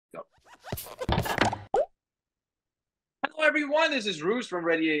Go. Hello, everyone. This is Roos from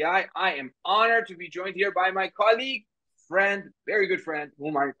ReadyAI. I am honored to be joined here by my colleague, friend, very good friend,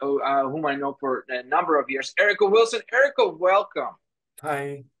 whom I know for a number of years, Eryka Wilson. Eryka, welcome.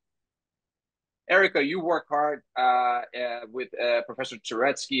 Hi. Eryka, you work hard with Professor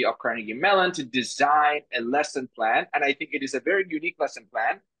Touretzky of Carnegie Mellon to design a lesson plan, and I think it is a very unique lesson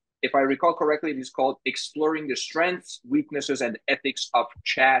plan. If I recall correctly, it is called Exploring the Strengths, Weaknesses, and Ethics of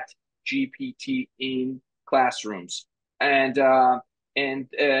Chat GPT in Classrooms. And uh, and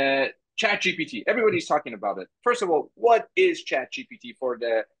Chat GPT, everybody's talking about it. First of all, what is Chat GPT for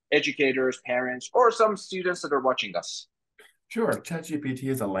the educators, parents, or some students that are watching us? Sure. ChatGPT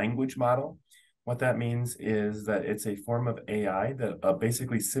is a language model. What that means is that it's a form of AI that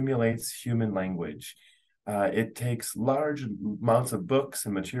basically simulates human language. It takes large amounts of books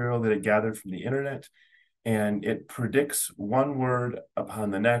and material that it gathered from the internet, and it predicts one word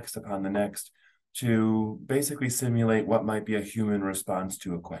upon the next, to basically simulate what might be a human response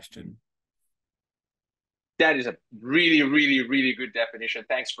to a question. That is a really, really, really good definition.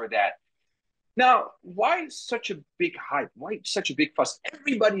 Thanks for that. Now, why such a big hype? Why such a big fuss?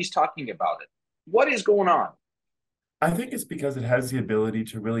 Everybody's talking about it. What is going on? I think it's because it has the ability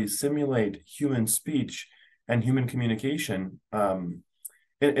to really simulate human speech and human communication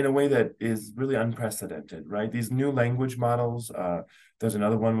in a way that is really unprecedented, right? These new language models, there's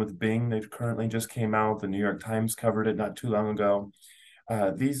another one with Bing that currently just came out. The New York Times covered it not too long ago.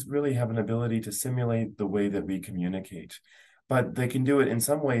 These really have an ability to simulate the way that we communicate. But they can do it in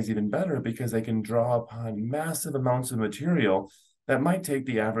some ways even better because they can draw upon massive amounts of material that might take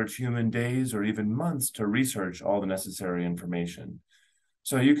the average human days or even months to research all the necessary information.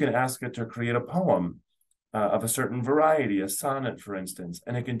 So you can ask it to create a poem of a certain variety, a sonnet, for instance,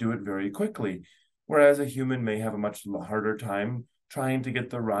 and it can do it very quickly. Whereas a human may have a much harder time trying to get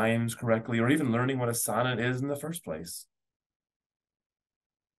the rhymes correctly or even learning what a sonnet is in the first place.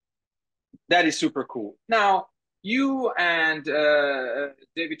 That is super cool. Now, you and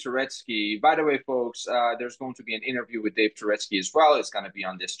David Touretzky, by the way, folks, there's going to be an interview with Dave Touretzky as well. It's going to be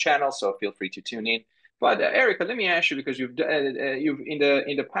on this channel, so feel free to tune in. But Eryka, let me ask you because you've in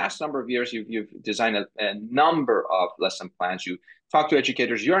the past number of years you've designed a number of lesson plans. You talk to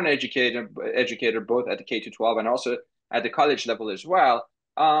educators. You're an educator both at the K to 12 and also at the college level as well.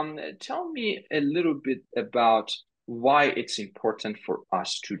 Tell me a little bit about why it's important for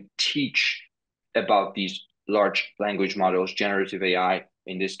us to teach about these large language models, generative AI,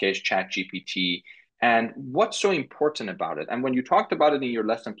 in this case, ChatGPT, and what's so important about it. And when you talked about it in your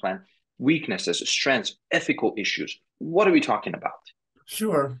lesson plan, weaknesses, strengths, ethical issues, what are we talking about?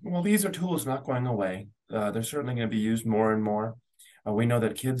 Sure. Well, these are tools not going away. They're certainly going to be used more and more. We know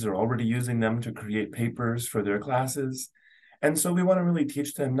that kids are already using them to create papers for their classes. And so we want to really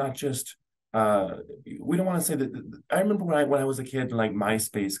teach them not just, we don't want to say that. I remember when I was a kid and like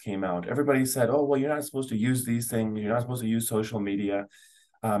MySpace came out, everybody said, oh, well, you're not supposed to use these things. You're not supposed to use social media.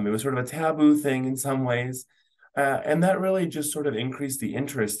 It was sort of a taboo thing in some ways. And that really just sort of increased the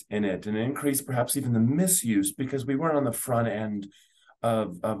interest in it and increased perhaps even the misuse because we weren't on the front end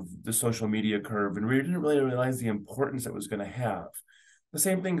of the social media curve and we didn't really realize the importance it was going to have. The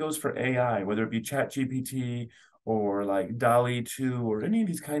same thing goes for AI, whether it be ChatGPT or like DALI 2 or any of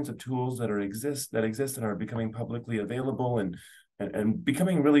these kinds of tools that exist and are becoming publicly available and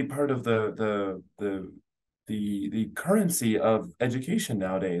becoming really part of the currency of education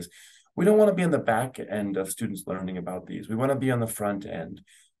nowadays. We don't want to be on the back end of students learning about these. We want to be on the front end.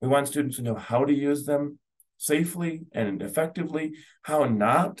 We want students to know how to use them safely and effectively, how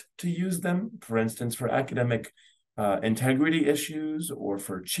not to use them, for instance, for academic integrity issues or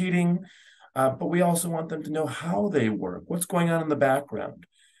for cheating. But we also want them to know how they work, what's going on in the background,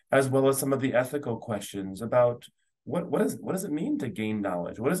 as well as some of the ethical questions about what does it mean to gain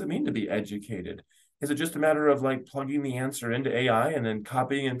knowledge? What does it mean to be educated? Is it just a matter of like plugging the answer into AI and then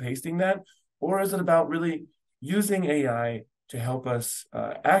copying and pasting that? Or is it about really using AI to help us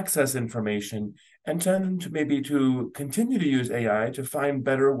access information and then to maybe to continue to use AI to find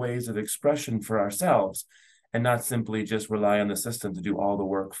better ways of expression for ourselves and not simply just rely on the system to do all the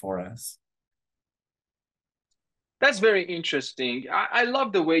work for us? That's very interesting. I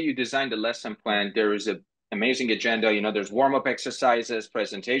love the way you designed the lesson plan. There is an amazing agenda. There's warm-up exercises,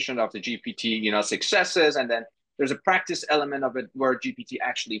 presentation of the GPT, successes, and then there's a practice element of it where GPT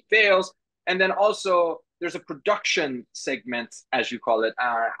actually fails. And then also there's a production segment, as you call it.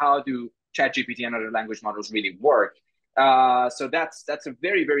 How do ChatGPT and other language models really work? So that's a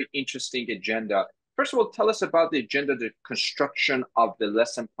very, very interesting agenda. First of all, tell us about the agenda, the construction of the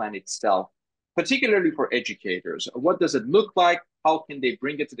lesson plan itself, particularly for educators. What does it look like? how can they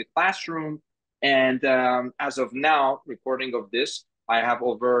bring it to the classroom. And as of now, recording of this, I have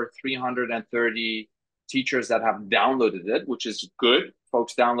over 330 teachers that have downloaded it, which is good.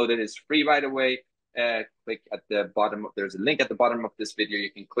 Folks, download it. It's free, by the way. Click at the bottom. There's a link at the bottom of this video.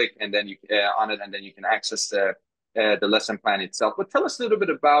 You can click and then you on it, and then you can access the lesson plan itself. But tell us a little bit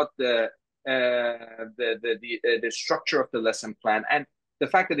about the structure of the lesson plan and the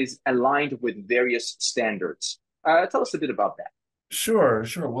fact that it's aligned with various standards. Tell us a bit about that. Sure.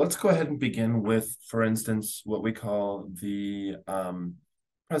 Well, let's go ahead and begin with, for instance, what we call the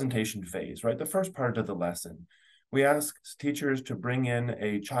presentation phase, right? The first part of the lesson. We ask teachers to bring in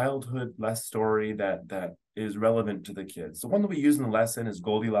a childhood story that is relevant to the kids. The one that we use in the lesson is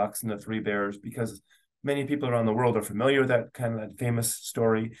Goldilocks and the Three Bears, because many people around the world are familiar with that famous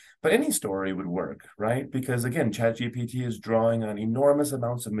story, but any story would work, right? Because again, ChatGPT is drawing on enormous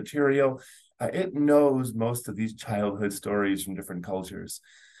amounts of material. It knows most of these childhood stories from different cultures.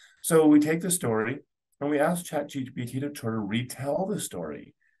 So we take the story and we ask ChatGPT to sort of retell the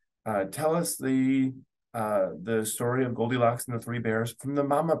story. Tell us the story of Goldilocks and the Three Bears from the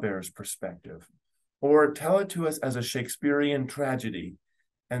Mama Bear's perspective, or tell it to us as a Shakespearean tragedy.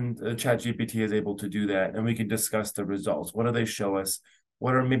 And ChatGPT is able to do that, and we can discuss the results. What do they show us?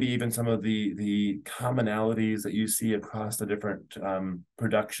 What are maybe even some of the commonalities that you see across the different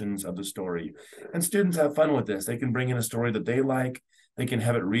productions of the story? And students have fun with this. They can bring in a story that they like. They can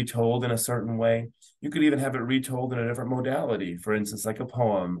have it retold in a certain way. You could even have it retold in a different modality, for instance, like a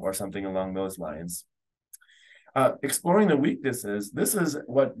poem or something along those lines. Exploring the weaknesses, this is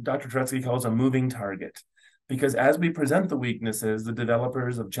what Dr. Touretzky calls a moving target. Because as we present the weaknesses, the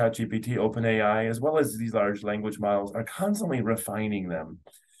developers of ChatGPT, OpenAI, as well as these large language models, are constantly refining them.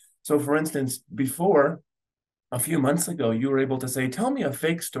 So for instance, before, a few months ago, you were able to say, tell me a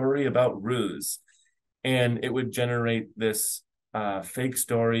fake story about Roos. And it would generate this fake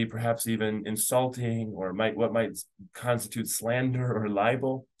story, perhaps even insulting, or what might constitute slander or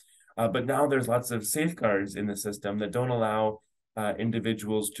libel. But now there's lots of safeguards in the system that don't allow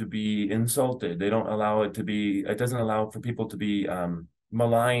individuals to be insulted. They don't allow it doesn't allow for people to be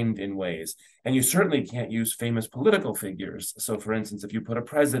maligned in ways. And you certainly can't use famous political figures. So for instance, if you put a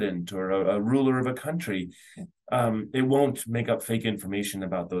president or a ruler of a country, it won't make up fake information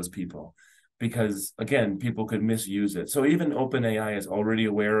about those people, because again, people could misuse it. So even OpenAI is already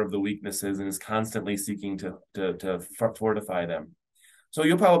aware of the weaknesses and is constantly seeking to fortify them. So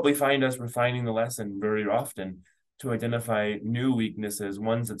you'll probably find us refining the lesson very often to identify new weaknesses,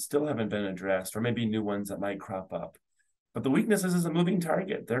 ones that still haven't been addressed, or maybe new ones that might crop up. But the weaknesses is a moving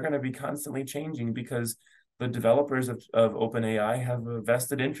target. They're going to be constantly changing because the developers of OpenAI have a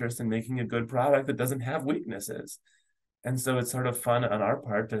vested interest in making a good product that doesn't have weaknesses. And so it's sort of fun on our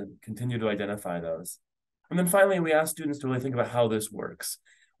part to continue to identify those. And then finally, we ask students to really think about how this works.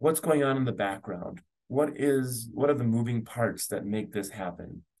 What's going on in the background? What are the moving parts that make this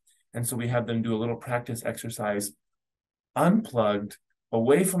happen? And so we have them do a little practice exercise unplugged,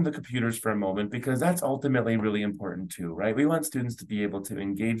 away from the computers for a moment, because that's ultimately really important too, right? We want students to be able to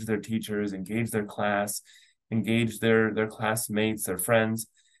engage their teachers, engage their class, engage their classmates, their friends,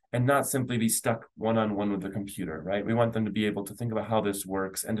 and not simply be stuck one-on-one with the computer, right? We want them to be able to think about how this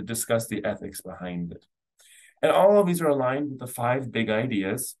works and to discuss the ethics behind it. And all of these are aligned with the 5 big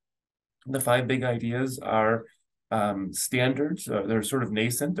ideas. The 5 big ideas are standards. They're sort of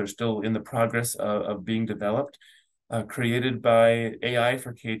nascent. They're still in the progress of being developed. Created by AI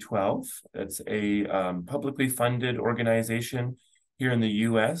for K-12. It's a publicly funded organization here in the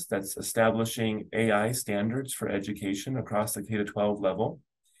US that's establishing AI standards for education across the K-12 level.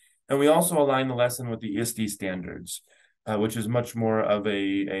 And we also align the lesson with the ISTE standards, which is much more of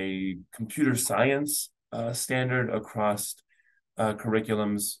a computer science standard across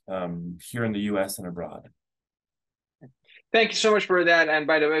curriculums here in the US and abroad. Thank you so much for that. And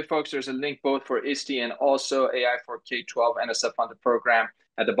by the way, folks, there's a link both for ISTE and also AI for K-12 and a self-funded program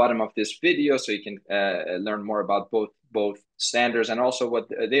at the bottom of this video, so you can learn more about both standards and also what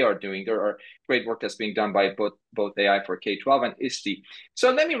they are doing. There are great work that's being done by both AI for K-12 and ISTE.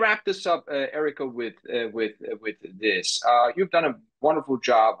 So let me wrap this up, Eryka, with this. You've done a wonderful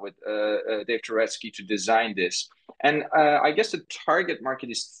job with Dave Touretzky to design this. And I guess the target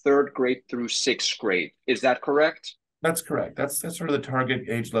market is 3rd grade through 6th grade. Is that correct? That's correct. That's sort of the target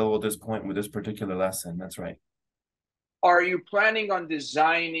age level at this point with this particular lesson. That's right. Are you planning on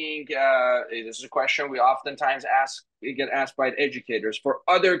designing, this is a question we oftentimes get asked by educators, for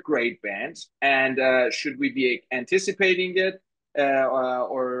other grade bands, and should we be anticipating it,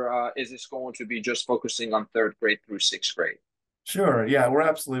 or is this going to be just focusing on 3rd grade through 6th grade? Sure. Yeah, we're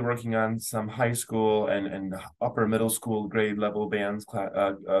absolutely working on some high school and upper middle school grade level bands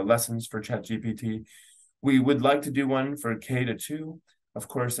lessons for ChatGPT. We would like to do one for K to 2. Of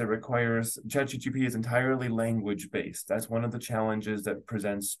course, it requires ChatGPT is entirely language based. That's one of the challenges that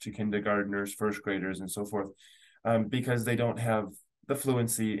presents to kindergartners, first graders, and so forth, because they don't have the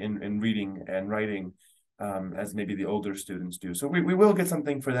fluency in reading and writing as maybe the older students do. So we will get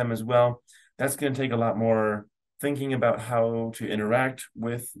something for them as well. That's going to take a lot more thinking about how to interact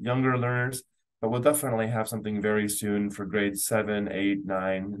with younger learners, but we'll definitely have something very soon for grades 7, 8,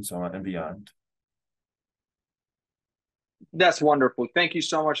 9, and so on and beyond. That's wonderful. Thank you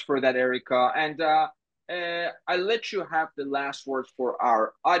so much for that, Eryka. And I'll let you have the last words for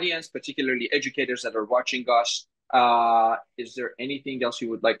our audience, particularly educators that are watching us. Is there anything else you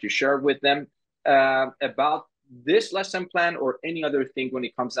would like to share with them about this lesson plan or any other thing when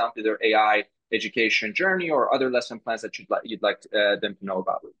it comes down to their AI education journey or other lesson plans that you'd like them to know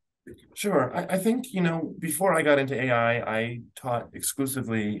about? Sure. I think, before I got into AI, I taught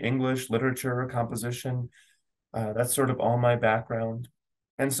exclusively English, literature, composition. That's sort of all my background.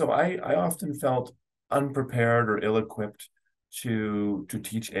 And so I often felt unprepared or ill-equipped to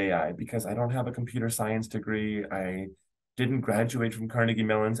teach AI because I don't have a computer science degree. I didn't graduate from Carnegie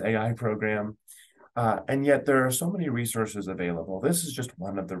Mellon's AI program. And yet there are so many resources available. This is just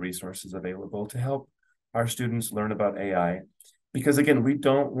one of the resources available to help our students learn about AI. Because again, we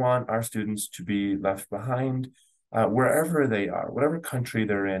don't want our students to be left behind wherever they are, whatever country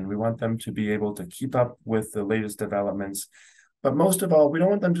they're in. We want them to be able to keep up with the latest developments. But most of all, we don't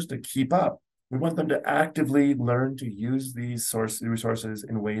want them just to keep up. We want them to actively learn to use these resources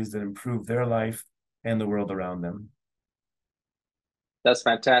in ways that improve their life and the world around them. That's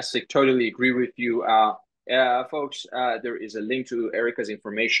fantastic. Totally agree with you. Folks, there is a link to Eryka's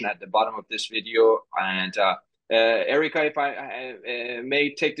information at the bottom of this video. And Eryka, if I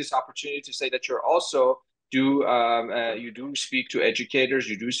may take this opportunity to say that you're also you do speak to educators,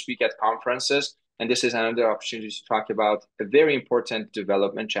 you do speak at conferences, and this is another opportunity to talk about a very important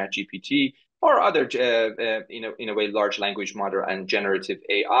development, ChatGPT, or other, in a way, large language model and generative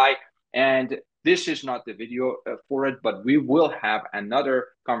AI. And this is not the video for it, but we will have another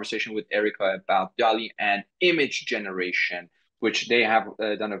conversation with Eryka about DALL-E and image generation, which they have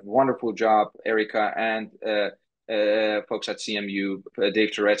done a wonderful job, Eryka and folks at CMU,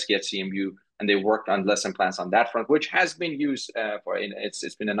 Dave Touretzky at CMU, and they worked on lesson plans on that front, which has been used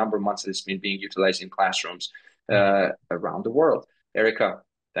it's been a number of months that it's been being utilized in classrooms around the world. Eryka,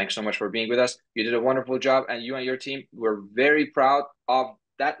 thanks so much for being with us. You did a wonderful job, and you and your team, we're very proud of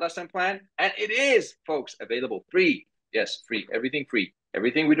that lesson plan. And it is, folks, available free. Yes, free. Everything free.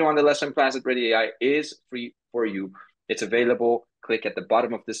 Everything we do on the lesson plans at ReadyAI is free for you. It's available. Click at the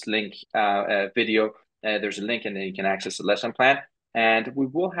bottom of this link video. There's a link, and then you can access the lesson plan. And we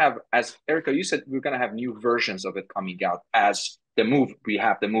will have, as Eryka, you said, we're going to have new versions of it coming out as we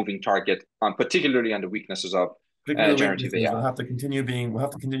have the moving target on, particularly on the weaknesses of generative AI. We'll have to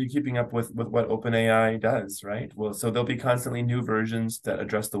continue keeping up with what OpenAI does, right? Well, so there'll be constantly new versions that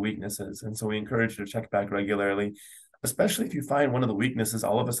address the weaknesses. And so we encourage you to check back regularly, especially if you find one of the weaknesses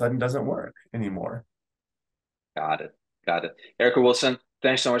all of a sudden doesn't work anymore. Got it. Got it. Eryka Wilson,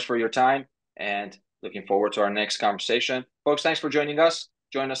 thanks so much for your time, and looking forward to our next conversation. Folks, thanks for joining us.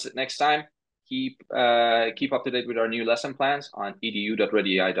 Join us next time. Keep up to date with our new lesson plans on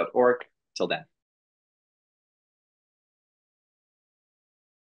edu.readyai.org. Till then.